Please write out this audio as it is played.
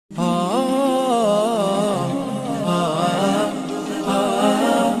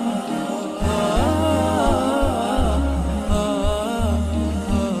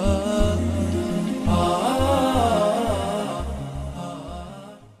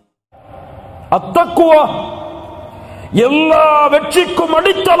அத்தக்குவா எல்லா வெற்றிக்கும்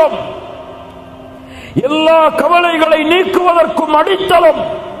அடித்தளம், எல்லா கவலைகளை நீக்குவதற்கும் அடித்தளம்.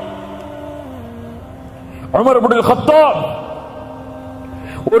 உமர் இப்னு கத்தாப்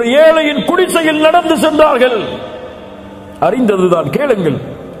ஒரு ஏழையின் குடிசையில் நடந்து சென்றார்கள். அறிந்ததுதான், கேளுங்கள்,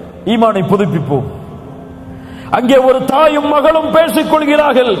 ஈமானை புதுப்பிப்போம். அங்கே ஒரு தாயும் மகளும் பேசிக்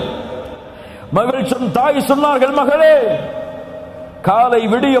கொள்கிறார்கள். தாய் சொன்னார்கள், மகளே, காலை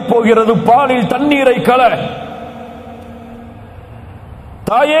விடிய போகிறது, பாலில் தண்ணீரை கல.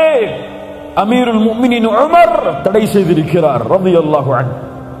 தாயே, அமீருல் முஃமினீன் உமர் தடை செய்திருக்கிறார் ரலியல்லாஹு அன்ஹு.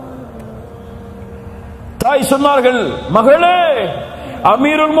 தாய் சொன்னார்கள், மகளே,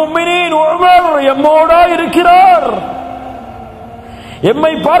 அமீருல் முஃமினீன் உமர் எம்மோடா இருக்கிறார்,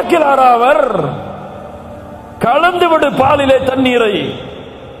 எம்மை பார்க்கிறார், அவர் கலந்து விடு பாலிலே தண்ணீரை.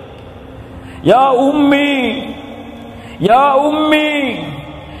 யா உம்மி, யா உம்மி,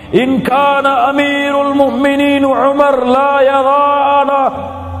 இன் கான அமீருல் முஃமினீன் உமர் லா யரானா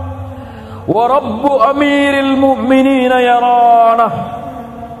வ ரப்பு அமீரில் முஃமினீன யரானா.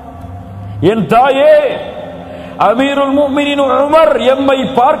 என் தாயே, அமீருல் முஃமினீன் உமர் எம்மை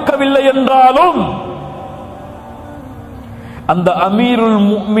பார்க்கவில்லை என்றாலும் அந்த அமீருல்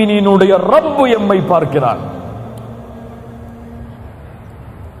முஃமினீனுடைய ரப்பு எம்மை பார்க்கிறார்.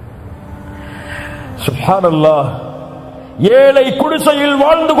 சுப்ஹானல்லாஹ். ஏழை குடிசையில்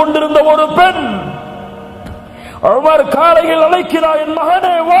வாழ்ந்து கொண்டிருந்த ஒரு பெண் உமர் காலையில் அழைக்கிறார், என்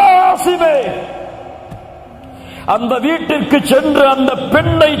மகனே வாசிமே. அந்த வீட்டிற்கு சென்று அந்த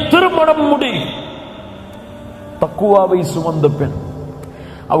பெண்ணை திருமணம் முடி. தக்குவாவை சுமந்த பெண்,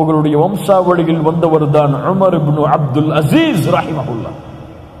 அவர்களுடைய வம்சாவளியில் வந்தவர் தான் உமர் இப்னு அப்துல் அசீஸ் ரஹிமஹுல்லாஹ்.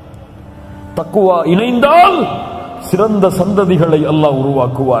 தக்குவா இணைந்தால் சிறந்த சந்ததிகளை அல்லாஹ்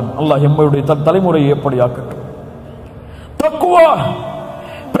உருவாக்குவான். அல்லாஹ் எம்முடைய தலைமுறையை எப்படி ஆக்கட்டும். தக்குவா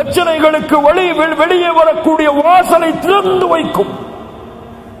பிரச்சனைகளுக்கு வெளியே வரக்கூடிய வாசலை திறந்து வைக்கும்.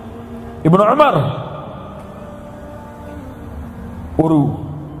 இப்னு உமர் ஒரு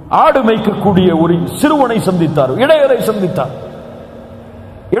ஆடு மேய்க்கக்கூடிய ஒரு சிறுவனை சந்தித்தார், இடையரை சந்தித்தார்.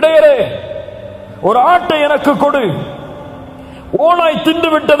 இடையரே, ஒரு ஆட்டை எனக்கு கொடு, ஓனாய் தின்று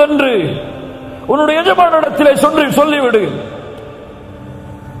விட்டதென்று உன்னுடைய எஜமானிடத்திலே சொல்லிவிடு.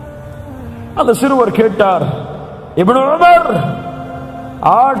 அந்த சிறுவர் கேட்டார், இப்னு உமர்,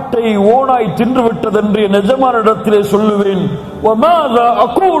 ஆட்டை ஓனாய் தின்று விட்டதென்று என் எஜமானிடத்திலே சொல்லுவேன், வமாதா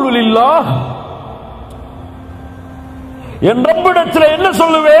அகூலு லில்லாஹ், என் ரப்பிடத்திலே என்ன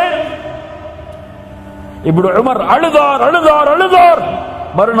சொல்லுவேன்? இப்னு உமர் அழுதார், அழுதார், அழுதார்.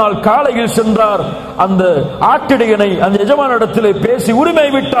 மறுநாள் காலையில் சென்றார். அந்த ஆட்டிடையனை அந்த எஜமானிடத்திலே பேசி உரிமை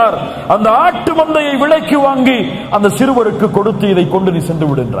விட்டார். அந்த ஆட்டு மந்தையை விலைக்கு வாங்கி அந்த சிறுவருக்கு கொடுத்து, இதை கொண்டு நீ சென்று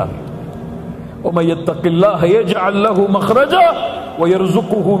விடுகிறார்.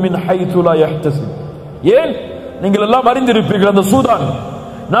 ஏன்? நீங்கள் எல்லாம் அறிந்திருப்பீர்கள், அந்த சூதான்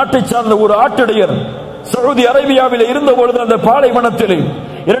நாட்டை சார்ந்த ஒரு ஆட்டிடையர் சவுதி அரேபியாவில் இருந்த பொழுது அந்த பாலைவனத்தில்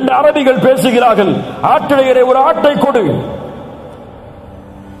இரண்டு அரபிகள் பேசுகிறார்கள். ஆட்டிடையரை, ஒரு ஆட்டை கொடு,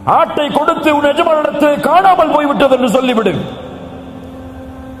 ஆட்டை கொடுத்து உன் எஜமானிடத்தில் காணாமல் போய்விட்டது என்று சொல்லிவிடு.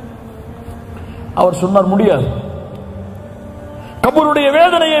 அவர் சொன்னார், முடியாது, கபருடைய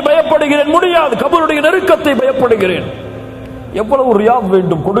வேதனையை பயப்படுகிறேன், முடியாது, கபருடைய நெருக்கத்தை பயப்படுகிறேன். எவ்வளவு ரியாத்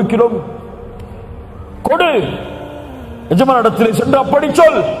வேண்டும், கொடுக்கிறோம், கொடு. எஜமானிடத்தில் சென்று அப்படி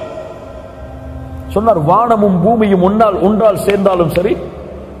சொல். சொன்னார், வானமும் பூமியும் ஒன்றால் சேர்ந்தாலும் சரி,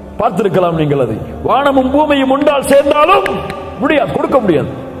 பார்த்திருக்கலாம் நீங்கள் அதை, வானமும் பூமியும் ஒன்றால் சேர்ந்தாலும் முடியாது, கொடுக்க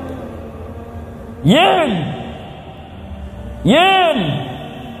முடியாது. ஏன்? ஏன்?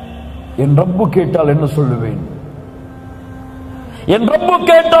 என் ரப்பு கேட்டால் என்ன சொல்லுவேன்? என் ரப்பு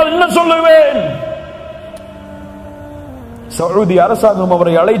கேட்டால் என்ன சொல்லுவேன்? சவுதி அரசாங்கம்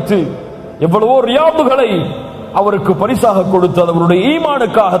அவரை அழைத்து எவ்வளவோ ரியாபுகளை அவருக்கு பரிசாக கொடுத்தது, அவருடைய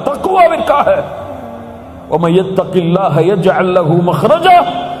ஈமானுக்காக, தக்வாவிற்காக. وَمَن يَتَّقِ اللَّهَ يَجْعَل لَّهُ مَخْرَجًا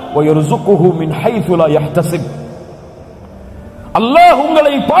وَيَرْزُقْهُ مِنْ حَيْثُ لَا يَحْتَسِبُ. அல்லாஹ்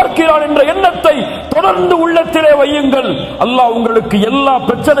உங்களை பார்க்கிறான் என்ற எண்ணத்தை தொடர்ந்து உள்ளத்திலே வையுங்கள். அல்லாஹ் உங்களுக்கு எல்லா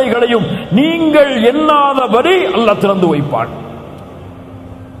பிரச்சனைகளையும் நீங்கள் எண்ணாதபடி அல்லாஹ் திறந்து வைப்பான்.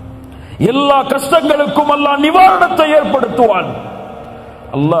 எல்லா கஷ்டங்களுக்கும் அல்லாஹ் நிவாரணத்தை ஏற்படுத்துவான்.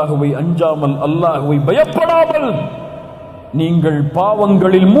 அல்லாஹ்வை அஞ்சாமல், அல்லாஹ்வை பயப்படாமல் நீங்கள்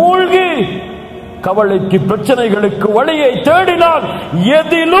பாவங்களில் மூழ்கி கவலைக்கு, பிரச்சனைகளுக்கு வழியை தேடினால்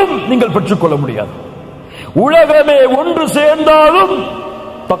எதிலும் நீங்கள் பெற்றுக்கொள்ள முடியாது. உலகமே ஒன்று சேர்ந்தாலும்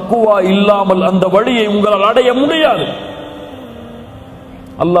தக்குவா இல்லாமல் அந்த வழியை உங்களால் அடைய முடியாது.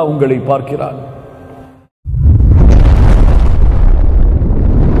 அல்லாஹ் உங்களை பார்க்கிறான்.